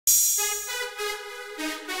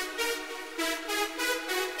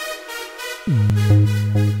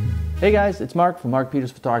Hey guys, it's Mark from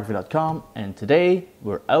markpetersphotography.com, and today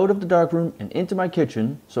we're out of the darkroom and into my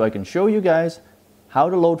kitchen so I can show you guys how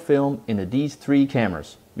to load film into these three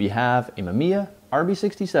cameras. We have a Mamiya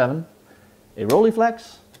RB67, a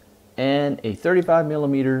Rolleiflex, and a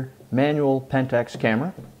 35mm manual pentax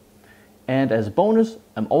camera. And as a bonus,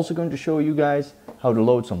 I'm also going to show you guys how to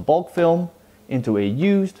load some bulk film into a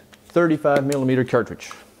used 35mm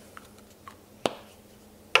cartridge.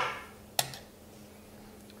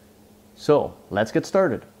 So let's get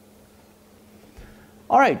started.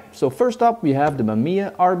 Alright, so first up we have the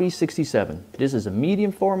Mamiya RB67. This is a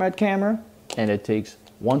medium format camera and it takes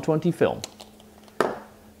 120 film.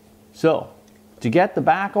 So to get the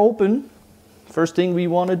back open, first thing we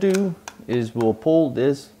want to do is we'll pull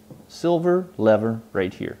this silver lever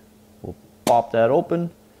right here. We'll pop that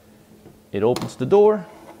open. It opens the door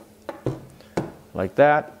like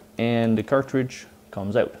that and the cartridge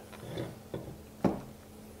comes out.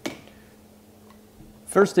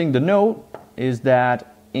 First thing to note is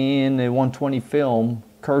that in a 120 film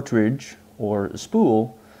cartridge or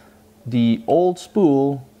spool, the old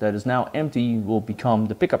spool that is now empty will become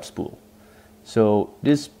the pickup spool. So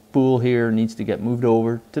this spool here needs to get moved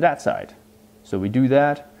over to that side. So we do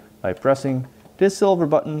that by pressing this silver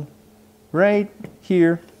button right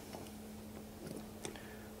here.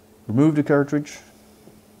 Remove the cartridge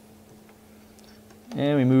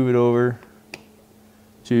and we move it over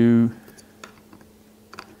to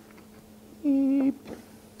move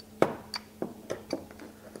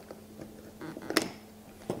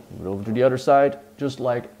it over to the other side, just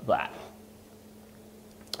like that.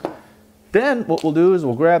 Then what we'll do is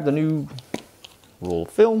we'll grab the new roll of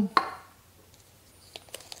film,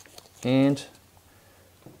 and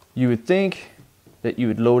you would think that you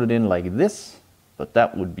would load it in like this, but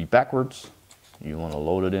that would be backwards. You want to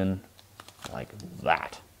load it in like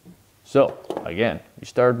that. So again, you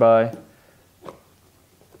start by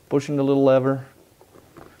pushing the little lever,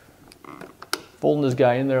 folding this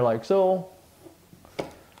guy in there like so,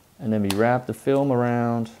 and then we wrap the film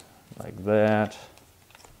around like that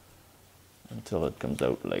until it comes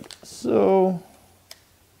out like so.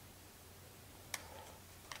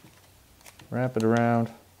 Wrap it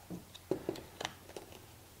around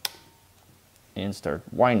and start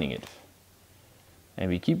winding it. And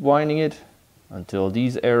we keep winding it until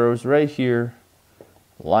these arrows right here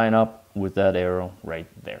line up with that arrow right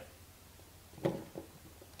there.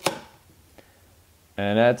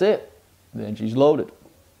 And that's it. Then she's loaded.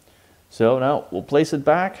 So now we'll place it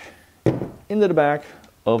back into the back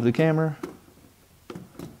of the camera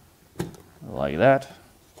like that.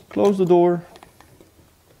 Close the door.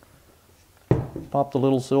 Pop the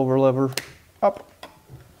little silver lever up.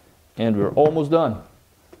 And we're almost done.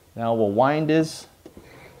 Now we'll wind this.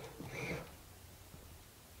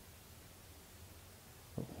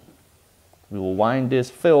 We will wind this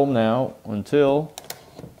film now until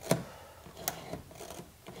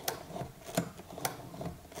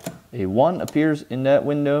a 1 appears in that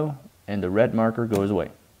window and the red marker goes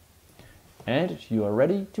away. And you are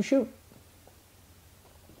ready to shoot.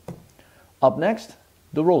 Up next,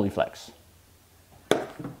 the Rolleiflex.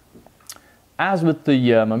 As with the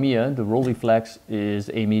Mamiya, the Rolleiflex is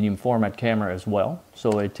a medium format camera as well,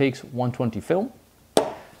 so it takes 120 film.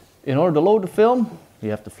 In order to load the film, you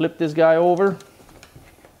have to flip this guy over,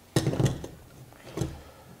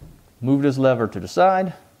 move this lever to the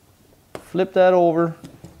side, flip that over,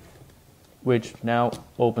 which now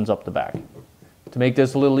opens up the back. To make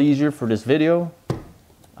this a little easier for this video,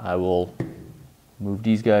 I will move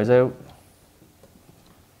these guys out,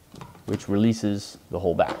 which releases the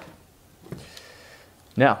whole back.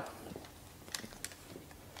 Now,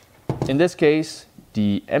 in this case,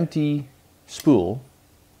 the empty spool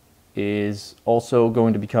is also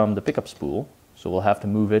going to become the pickup spool, so we'll have to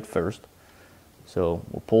move it first. So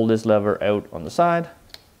we'll pull this lever out on the side,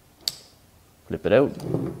 flip it out,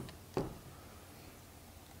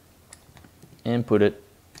 and put it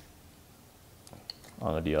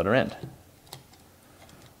on the other end.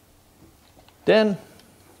 Then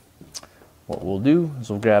what we'll do is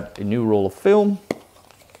we'll grab a new roll of film,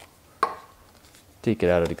 take it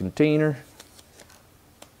out of the container,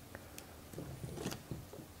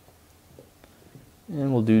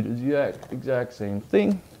 and we'll do the exact same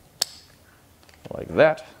thing, like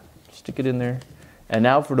that. Stick it in there. And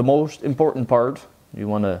now for the most important part, you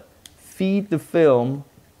want to feed the film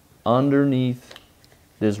underneath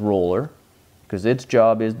this roller, because its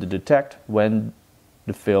job is to detect when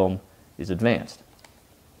the film is advanced.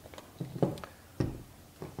 And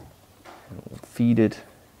we'll feed it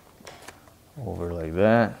over like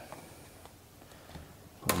that.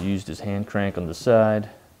 We'll use this hand crank on the side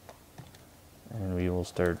And we will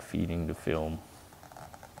start feeding the film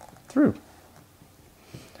through.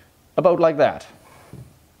 About like that.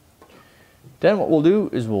 Then what we'll do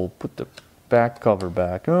is we'll put the back cover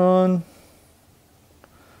back on,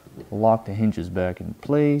 lock the hinges back in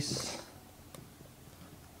place,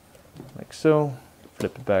 like so,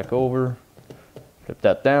 flip it back over, flip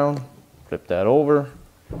that down, flip that over,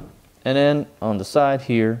 and then on the side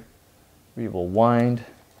here, we will wind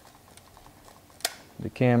the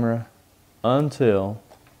camera until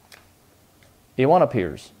A1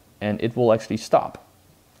 appears, and it will actually stop.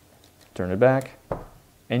 Turn it back,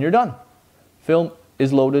 and you're done. Film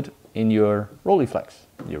is loaded in your Rolleiflex.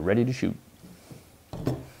 You're ready to shoot.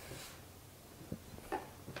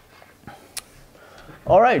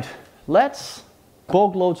 All right, let's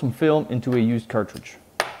bulk load some film into a used cartridge.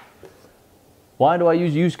 Why do I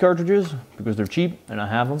use used cartridges? Because they're cheap and I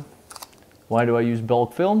have them. Why do I use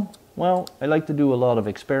bulk film? Well, I like to do a lot of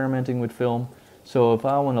experimenting with film. So if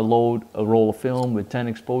I want to load a roll of film with 10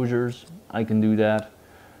 exposures, I can do that.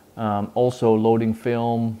 Also loading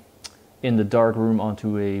film in the darkroom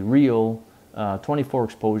onto a reel, 24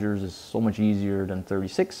 exposures is so much easier than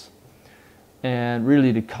 36. And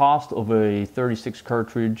really the cost of a 36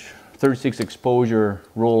 cartridge, 36 exposure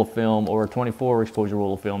roll of film or a 24 exposure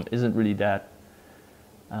roll of film isn't really that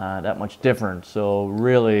much different. So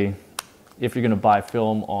really, if you're gonna buy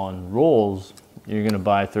film on rolls, you're gonna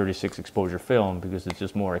buy 36 exposure film because it's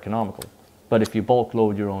just more economical. But if you bulk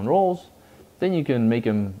load your own rolls, then you can make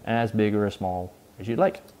them as big or as small as you'd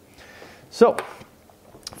like. So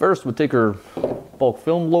first we'll take our bulk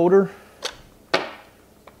film loader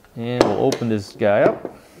and we'll open this guy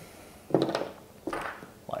up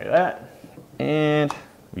like that, and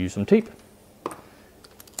we use some tape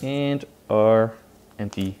and our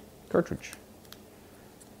empty cartridge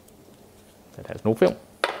that has no film.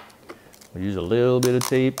 We'll use a little bit of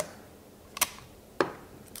tape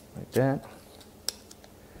like that.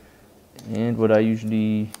 And what I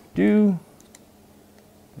usually do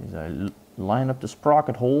is I line up the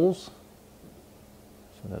sprocket holes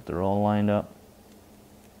so that they're all lined up,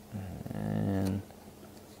 and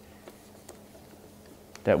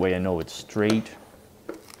that way I know it's straight.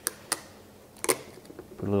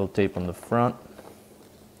 Put a little tape on the front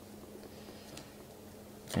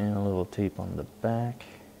and a little tape on the back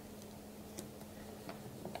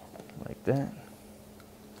like that.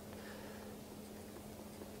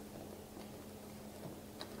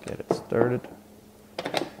 Get it started.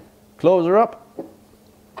 Close her up.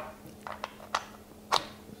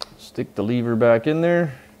 Stick the lever back in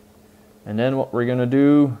there. And then what we're gonna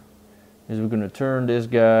do is we're gonna turn this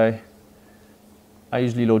guy. I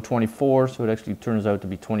usually load 24, so it actually turns out to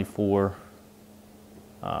be 24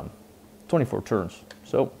 turns.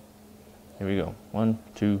 So here we go. 1,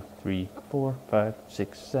 2, 3, 4, 5,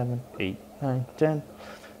 6, 7, 8, 9, 10,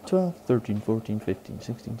 12, 13, 14, 15,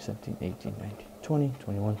 16, 17, 18, 19, 20,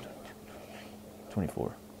 21, 22,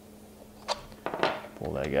 24.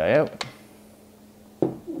 Pull that guy out.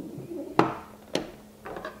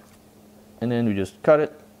 And then we just cut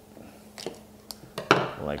it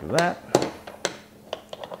like that.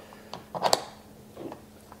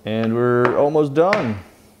 And we're almost done.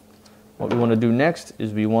 What we want to do next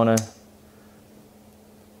is we want to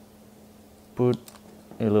put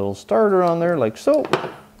a little starter on there like so.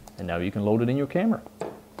 And now you can load it in your camera.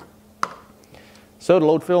 So to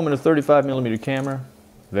load film in a 35mm camera,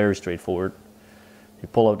 very straightforward. You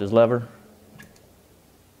pull out this lever,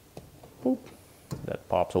 boop, that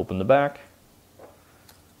pops open the back.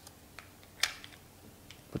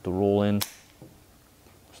 Put the roll in,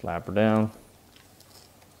 slap her down,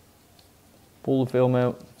 pull the film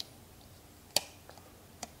out.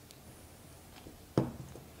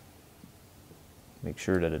 Make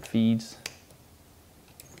sure that it feeds.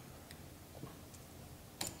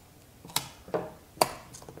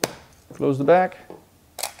 Close the back.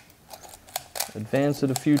 Advance it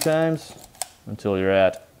a few times until you're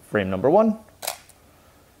at frame number 1.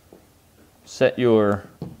 Set your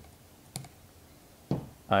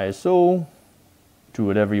ISO to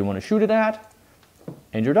whatever you want to shoot it at,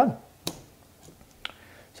 and you're done.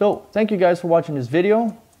 So thank you guys for watching this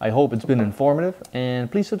video. I hope it's been informative, and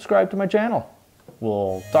please subscribe to my channel.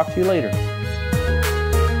 We'll talk to you later.